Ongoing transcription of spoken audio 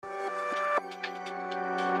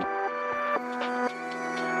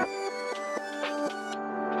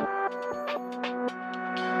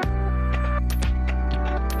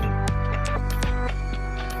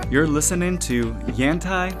You're listening to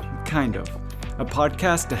Yantai Kind of, a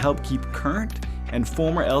podcast to help keep current and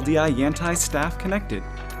former LDI Yantai staff connected.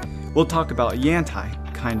 We'll talk about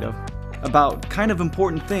Yantai Kind of, about kind of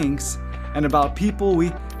important things, and about people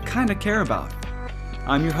we kind of care about.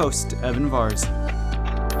 I'm your host, Evan Vars.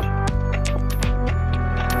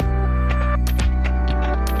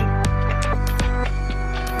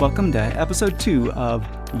 Welcome to episode 2 of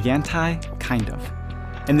Yantai Kind of.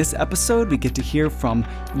 In this episode, we get to hear from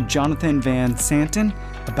Jonathan Van Santen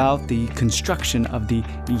about the construction of the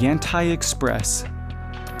Yantai Express.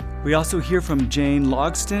 We also hear from Jane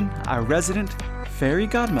Logston, our resident fairy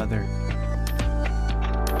godmother.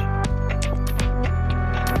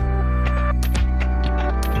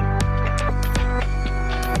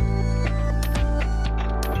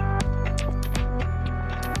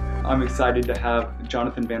 I'm excited to have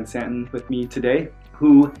Jonathan Van Santen with me today,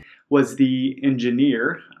 who was the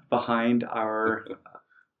engineer behind our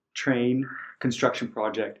train construction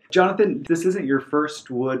project. Jonathan, this isn't your first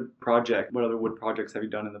wood project. What other wood projects have you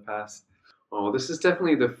done in the past? Oh, this is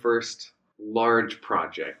definitely the first large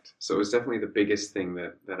project. So it was definitely the biggest thing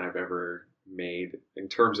that I've ever made in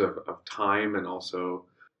terms of time and also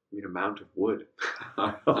amount of wood.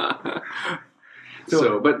 But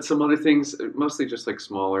some other things, mostly just like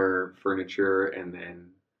smaller furniture, and then,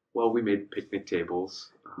 we made picnic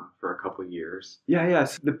tables for a couple of years. Yeah.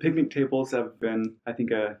 So the picnic tables have been, I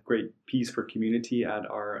think, a great piece for community at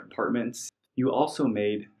our apartments. You also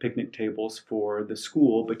made picnic tables for the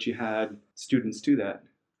school, but you had students do that.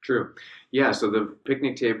 True. Yeah, so the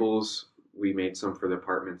picnic tables, we made some for the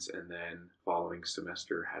apartments, and then following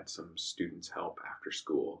semester had some students help after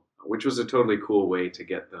school, which was a totally cool way to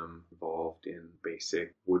get them involved in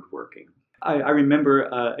basic woodworking. I remember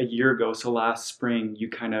a year ago, so last spring, you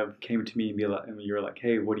kind of came to me and you were like,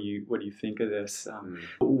 "Hey, what do you think of this?"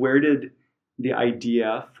 Where did the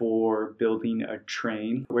idea for building a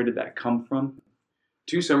train, where did that come from?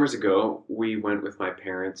 2 summers ago, we went with my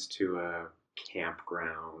parents to a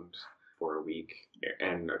campground for a week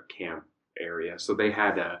and a camp area. So they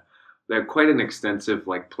had quite an extensive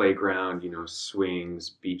playground, swings,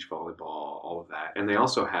 beach volleyball, all of that. And they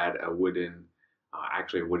also had a wooden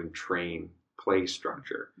train play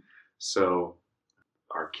structure. So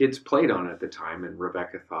our kids played on it at the time, and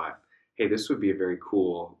Rebecca thought, hey, this would be a very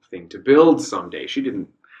cool thing to build someday. She didn't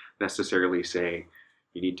necessarily say,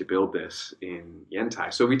 you need to build this in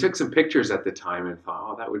Yantai. So we took some pictures at the time and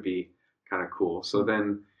thought, that would be kind of cool. So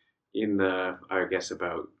then in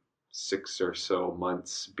about 6 or so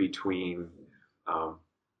months between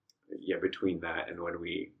that and when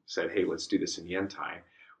we said, hey, let's do this in Yantai,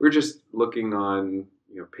 we're just looking on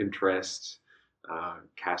Pinterest,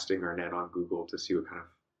 casting our net on Google to see what kind of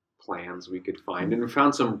plans we could find, and we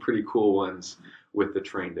found some pretty cool ones with the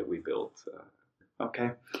train that we built.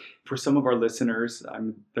 Okay. For some of our listeners,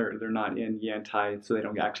 they're not in Yantai, so they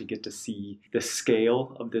don't actually get to see the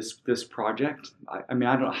scale of this project. I don't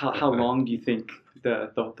know, how long do you think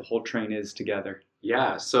the whole train is together?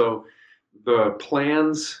 Yeah, so the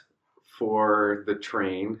plans for the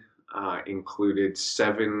train included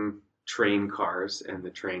 7 train cars, and the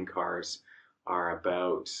train cars are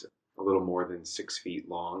about a little more than 6 feet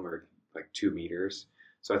long, or 2 meters.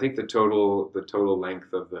 So I think the total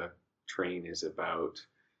length of the train is about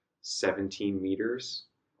 17 meters,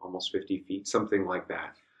 almost 50 feet, something like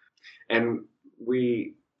that. And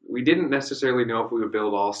we didn't necessarily know if we would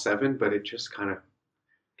build all 7, but it just kind of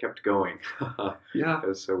kept going. Yeah.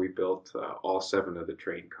 So we built all 7 of the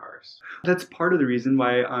train cars. That's part of the reason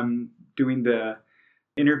why I'm doing the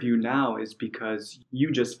interview now, is because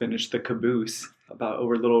you just finished the caboose a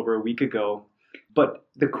little over a week ago. But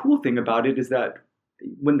the cool thing about it is that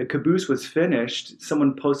when the caboose was finished,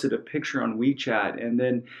 someone posted a picture on WeChat, and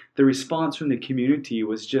then the response from the community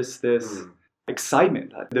was just this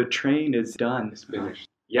excitement. The train is done. It's finished.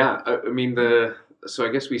 Yeah, so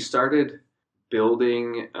I guess we started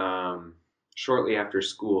building shortly after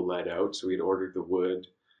school let out. So we'd ordered the wood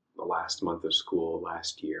the last month of school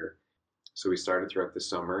last year. So we started throughout the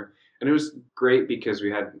summer, and it was great because we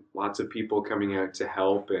had lots of people coming out to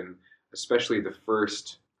help, and especially the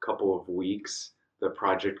first couple of weeks, the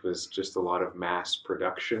project was just a lot of mass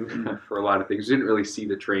production for a lot of things. We didn't really see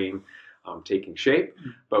the train taking shape,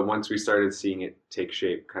 but once we started seeing it take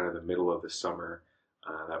shape kind of the middle of the summer,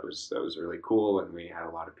 that was really cool, and we had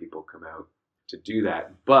a lot of people come out to do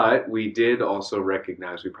that. But we did also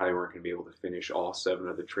recognize we probably weren't going to be able to finish all 7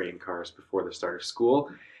 of the train cars before the start of school,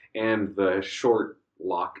 and the short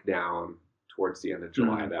lockdown towards the end of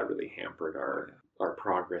July, that really hampered our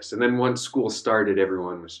progress. And then once school started,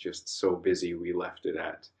 everyone was just so busy. We left it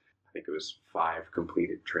at think it was 5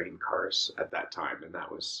 completed train cars at that time, and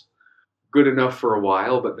that was good enough for a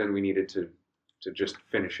while, but then we needed to just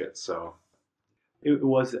finish it. So it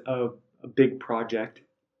was a big project,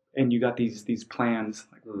 and you got these plans.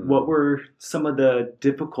 What were some of the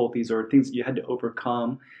difficulties or things you had to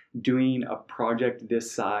overcome doing a project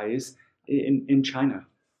this size in China?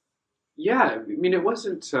 Yeah, I mean, it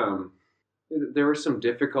wasn't. There were some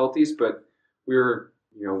difficulties, but we were,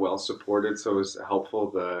 well supported, so it was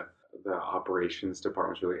helpful. The operations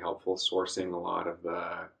department was really helpful, sourcing a lot of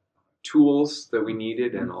the tools that we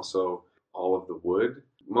needed, and also all of the wood.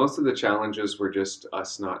 Most of the challenges were just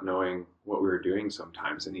us not knowing what we were doing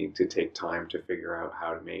sometimes, and needing to take time to figure out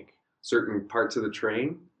how to make certain parts of the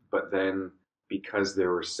train. But then, because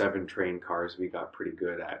there were 7 train cars, we got pretty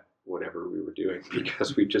good at whatever we were doing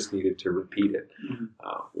because we just needed to repeat it,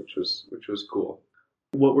 which was cool.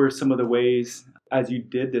 What were some of the ways, as you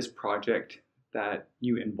did this project, that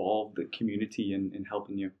you involved the community in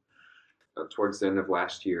helping you? Towards the end of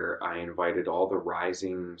last year, I invited all the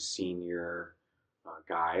rising senior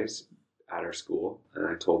guys at our school, and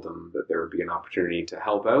I told them that there would be an opportunity to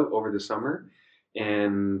help out over the summer.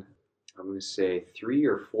 And I'm going to say 3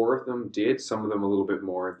 or 4 of them did, some of them a little bit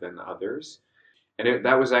more than others. And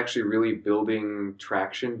that was actually really building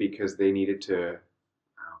traction because they needed to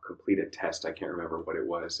complete a test. I can't remember what it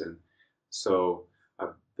was. And so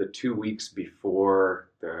the 2 weeks before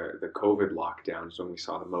the COVID lockdowns, when we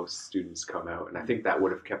saw the most students come out, and I think that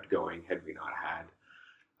would have kept going had we not had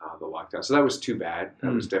the lockdown. So that was too bad.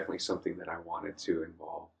 That was definitely something that I wanted to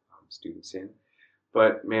involve students in.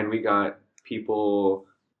 But man, we got people,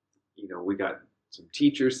 we got some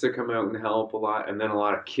teachers to come out and help a lot, and then a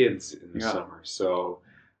lot of kids in the summer. So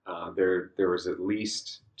there was at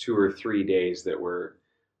least 2 or 3 days that were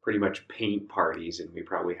pretty much paint parties, and we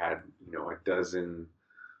probably had a dozen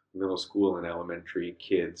middle school and elementary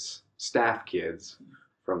kids, staff kids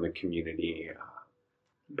from the community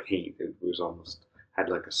paint. It was almost had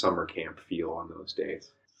like a summer camp feel on those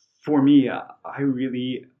days. For me, I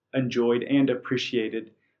really enjoyed and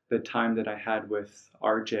appreciated the time that I had with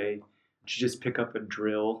RJ to just pick up a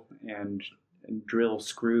drill and drill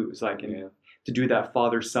screws, to do that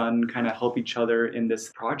father-son kind of help each other in this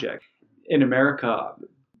project. In America,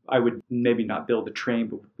 I would maybe not build a train,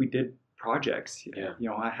 but we did projects.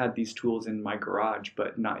 I had these tools in my garage,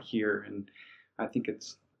 but not here. And I think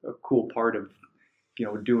it's a cool part of,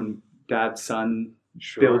 doing dad-son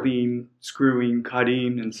building, screwing,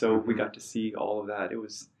 cutting. And so we got to see all of that. It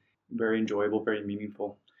was very enjoyable, very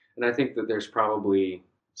meaningful. And I think that there's probably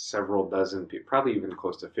several dozen people, probably even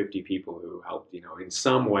close to 50 people who helped, in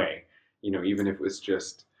some way, even if it was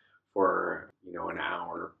just for, an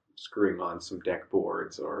hour screwing on some deck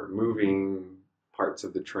boards or moving parts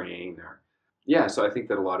of the train. So I think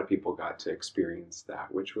that a lot of people got to experience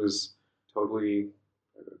that, which was totally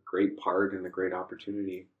a great part and a great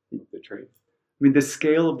opportunity of the train. I mean, the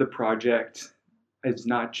scale of the project is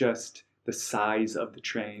not just the size of the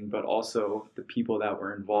train, but also the people that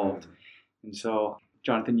were involved. And so,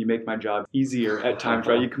 Jonathan, you make my job easier at times,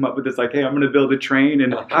 right? You come up with this hey, I'm going to build a train,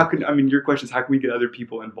 and your question is, how can we get other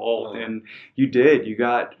people involved? And you did. You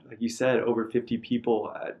got, like you said, over 50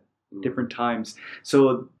 people at different times.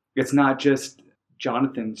 So it's not just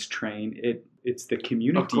Jonathan's train, it's the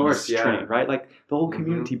community's train, right? Like the whole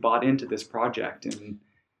community bought into this project. And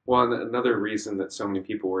well, another reason that so many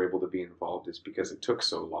people were able to be involved is because it took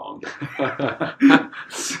so long. But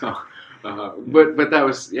that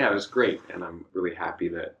was, it was great. And I'm really happy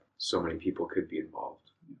that so many people could be involved.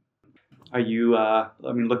 Are you,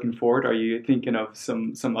 looking forward? Are you thinking of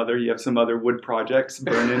some other wood projects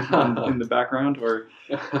burning in the background, or?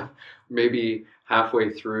 Maybe halfway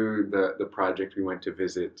through the project, we went to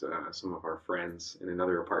visit some of our friends in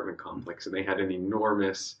another apartment complex, and they had an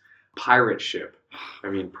enormous pirate ship.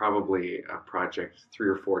 Probably a project 3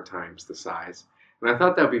 or 4 times the size. And I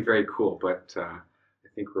thought that would be very cool, but I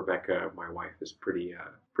think Rebecca, my wife, is pretty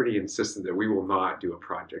insistent that we will not do a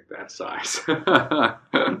project that size.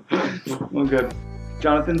 Well, good.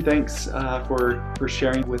 Jonathan, thanks for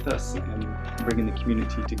sharing with us and bringing the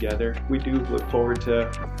community together. We do look forward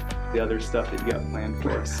to the other stuff that you got planned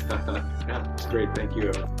for us. Yeah, it's great. Thank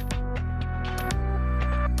you.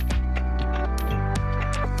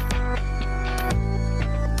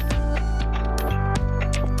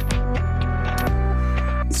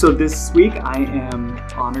 So this week I am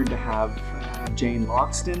honored to have Jane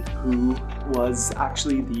Loxton, who was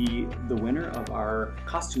actually the winner of our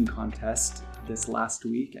costume contest this last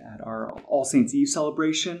week at our All Saints Eve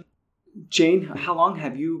celebration. Jane, how long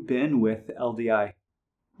have you been with LDI?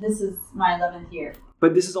 This is my 11th year.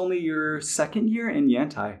 But this is only your second year in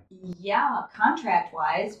Yantai. Yeah,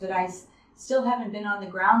 contract-wise, but I still haven't been on the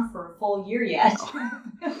ground for a full year yet.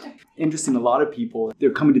 Interesting. A lot of people, they're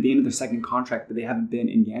coming to the end of their second contract, but they haven't been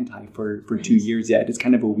in Yantai for 2 years yet. It's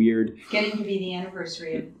kind of a weird... It's getting to be the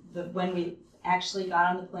anniversary of when we actually got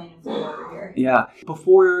on the plane and flew over here. Yeah.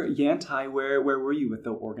 Before Yantai, where were you with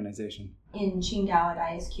the organization? In Qingdao at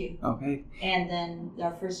ISQ. Okay. And then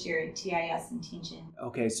our first year at TIS in Tianjin.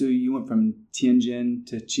 Okay, so you went from Tianjin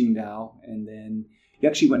to Qingdao, and then you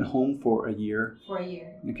actually went home for a year. For a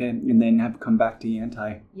year. Okay, and then have come back to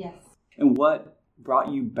Yantai. Yes. And what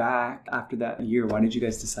brought you back after that year? Why did you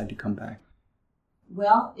guys decide to come back?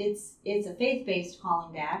 Well, it's a faith-based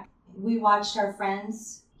calling back. We watched our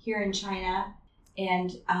friends here in China, and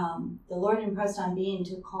the Lord impressed on Bean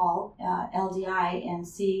to call LDI and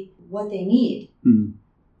see what they need.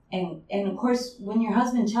 Mm-hmm. And of course, when your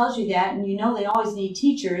husband tells you that, and you know they always need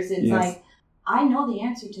teachers, it's like, I know the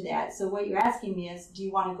answer to that. So what you're asking me is, do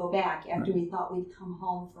you want to go back after we thought we'd come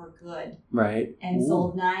home for good? Right. And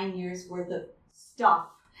sold 9 years worth of stuff.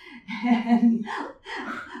 And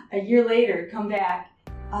a year later, come back.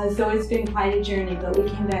 So it's been quite a journey, but we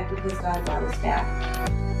came back because God brought us back.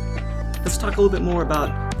 Let's talk a little bit more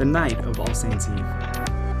about the night of All Saints Eve.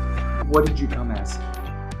 What did you come as?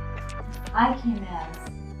 I came as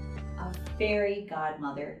a fairy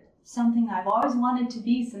godmother. Something I've always wanted to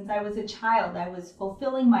be since I was a child. I was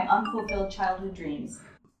fulfilling my unfulfilled childhood dreams.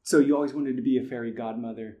 So you always wanted to be a fairy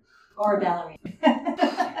godmother? Or a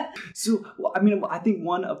ballerina. So, I think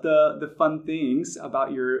one of the fun things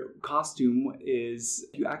about your costume is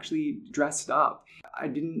you actually dressed up. I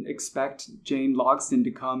didn't expect Jane Logsdon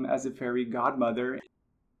to come as a fairy godmother.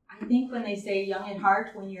 I think when they say young at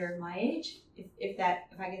heart when you're my age, if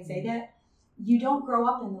I can say that, you don't grow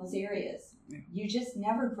up in those areas. You just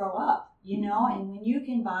never grow up, and when you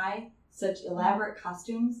can buy such elaborate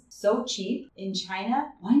costumes so cheap in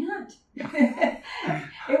China, why not?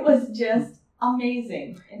 It was just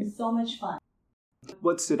amazing and so much fun.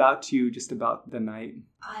 What stood out to you just about the night?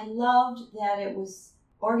 I loved that it was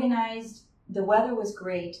organized, the weather was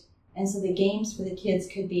great, and so the games for the kids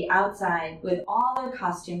could be outside with all their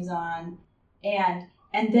costumes on, and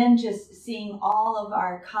then just seeing all of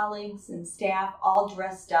our colleagues and staff all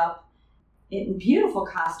dressed up in beautiful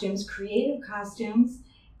costumes, creative costumes,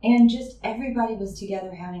 and just everybody was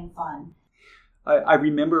together having fun. I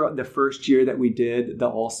remember the first year that we did the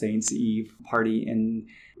All Saints Eve party, and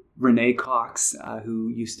Renee Cox, who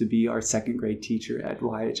used to be our second grade teacher at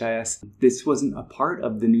YHIS, this wasn't a part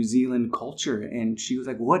of the New Zealand culture, and she was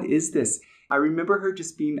like, what is this? I remember her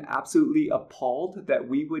just being absolutely appalled that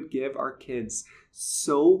we would give our kids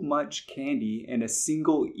so much candy in a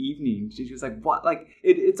single evening. She was like, what? Like,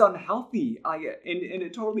 it's unhealthy. And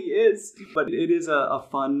it totally is. But it is a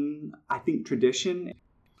fun, I think, tradition.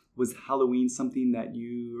 Was Halloween something that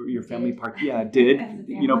your family did,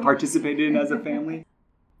 participated in as a family?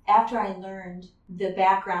 After I learned the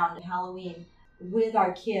background of Halloween with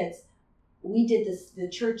our kids, we did the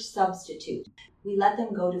church substitute. We let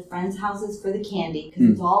them go to friends' houses for the candy because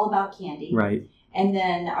it's all about candy. Right. And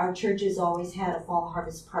then our churches always had a fall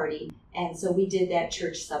harvest party. And so we did that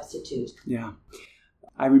church substitute. Yeah.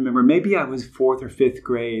 I remember maybe I was 4th or 5th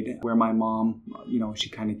grade where my mom, she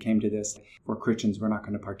kind of came to this. We're Christians, we're not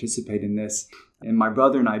going to participate in this. And my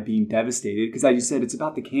brother and I being devastated because I just said, it's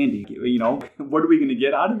about the candy. What are we going to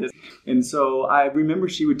get out of this? And so I remember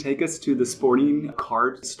she would take us to the sporting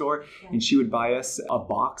card store and she would buy us a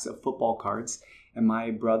box of football cards. And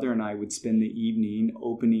my brother and I would spend the evening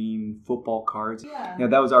opening football cards. Yeah,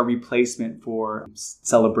 that was our replacement for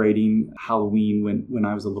celebrating Halloween when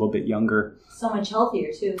I was a little bit younger. So much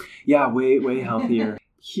healthier, too. Yeah, way healthier.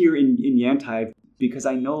 Here in Yantai, because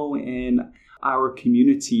I know in our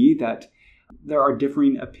community that there are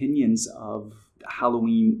differing opinions of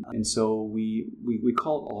Halloween. And so we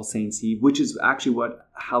call it All Saints Eve, which is actually what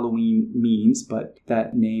Halloween means, but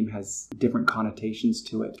that name has different connotations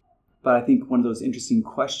to it. But I think one of those interesting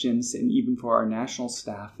questions, and even for our national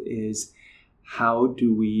staff, is how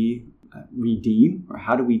do we redeem or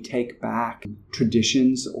how do we take back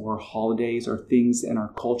traditions or holidays or things in our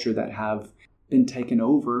culture that have been taken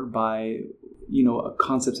over by,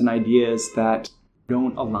 concepts and ideas that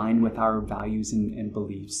don't align with our values and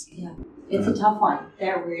beliefs? Yeah, it's a tough one.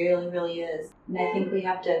 That really, really is. And I think we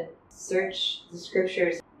have to search the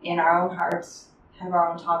scriptures in our own hearts, have our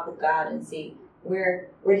own talk with God and see where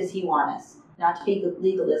does he want us? Not to be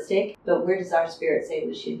legalistic, but where does our spirit say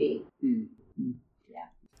we should be? Mm-hmm. Yeah.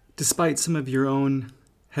 Despite some of your own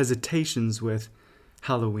hesitations with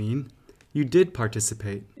Halloween, you did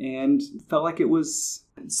participate and felt like it was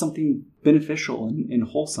something beneficial and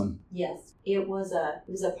wholesome. Yes, it was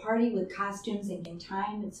a party with costumes and in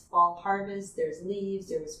time. It's fall harvest. There's leaves.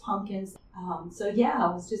 There was pumpkins. So yeah,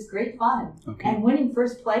 it was just great fun. Okay. And winning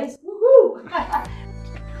first place, woohoo!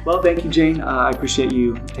 Well, thank you, Jane. I appreciate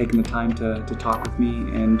you taking the time to talk with me,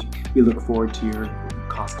 and we look forward to your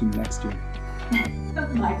costume next year.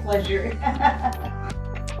 My pleasure.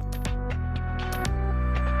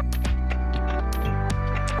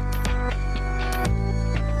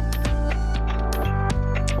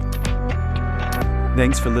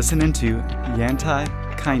 Thanks for listening to Yantai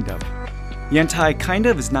Kind of. Yantai Kind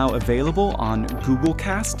of is now available on Google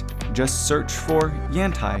Cast. Just search for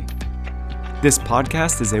Yantai. This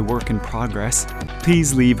podcast is a work in progress.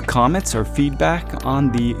 Please leave comments or feedback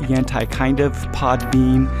on the Yantai Kind of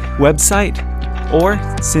Podbean website or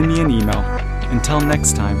send me an email. Until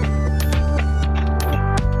next time.